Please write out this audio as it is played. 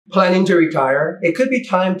Planning to retire? It could be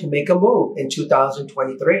time to make a move in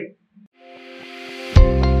 2023.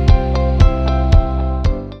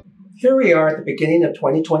 Here we are at the beginning of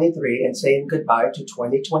 2023 and saying goodbye to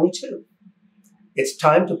 2022. It's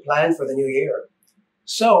time to plan for the new year.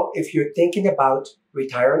 So if you're thinking about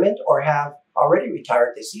retirement or have already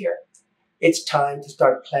retired this year, it's time to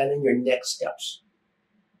start planning your next steps.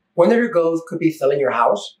 One of your goals could be selling your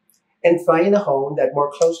house and finding a home that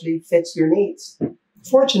more closely fits your needs.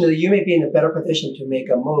 Fortunately, you may be in a better position to make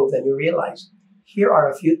a move than you realize. Here are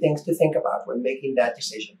a few things to think about when making that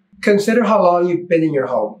decision. Consider how long you've been in your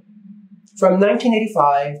home. From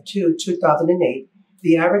 1985 to 2008,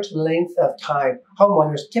 the average length of time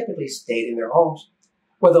homeowners typically stayed in their homes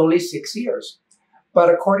was only 6 years. But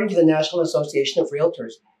according to the National Association of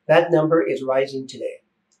Realtors, that number is rising today,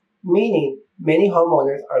 meaning many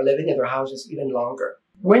homeowners are living in their houses even longer.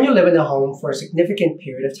 When you live in a home for a significant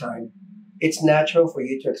period of time, it's natural for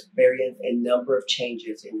you to experience a number of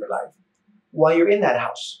changes in your life while you're in that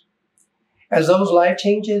house. As those life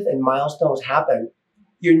changes and milestones happen,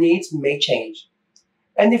 your needs may change.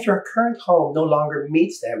 And if your current home no longer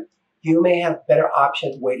meets them, you may have better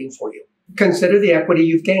options waiting for you. Consider the equity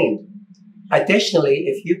you've gained. Additionally,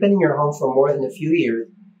 if you've been in your home for more than a few years,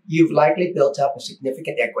 you've likely built up a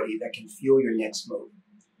significant equity that can fuel your next move.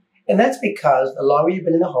 And that's because the longer you've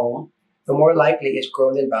been in the home, the more likely it's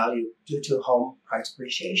grown in value due to home price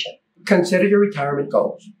appreciation. Consider your retirement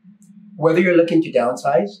goals. Whether you're looking to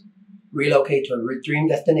downsize, relocate to a dream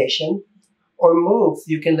destination, or move so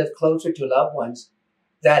you can live closer to loved ones,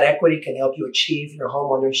 that equity can help you achieve your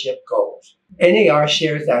home ownership goals. NAR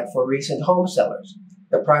shares that for recent home sellers,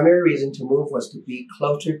 the primary reason to move was to be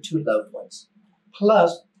closer to loved ones.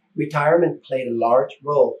 Plus, retirement played a large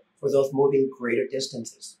role for those moving greater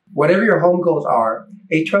distances. Whatever your home goals are,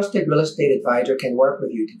 a trusted real estate advisor can work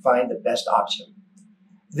with you to find the best option.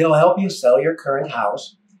 They'll help you sell your current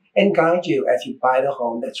house and guide you as you buy the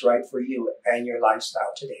home that's right for you and your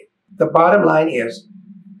lifestyle today. The bottom line is,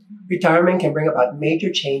 retirement can bring about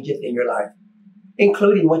major changes in your life,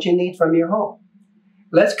 including what you need from your home.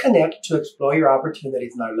 Let's connect to explore your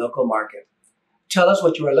opportunities in our local market. Tell us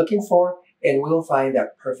what you are looking for, and we'll find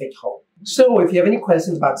that perfect home. So if you have any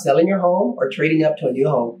questions about selling your home or trading up to a new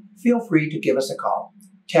home, feel free to give us a call,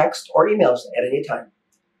 text, or email us at any time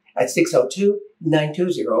at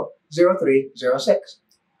 602-920-0306.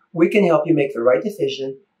 We can help you make the right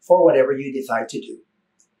decision for whatever you decide to do.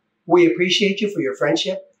 We appreciate you for your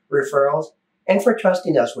friendship, referrals, and for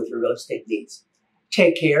trusting us with your real estate needs.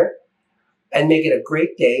 Take care and make it a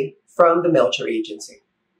great day from the Melcher Agency.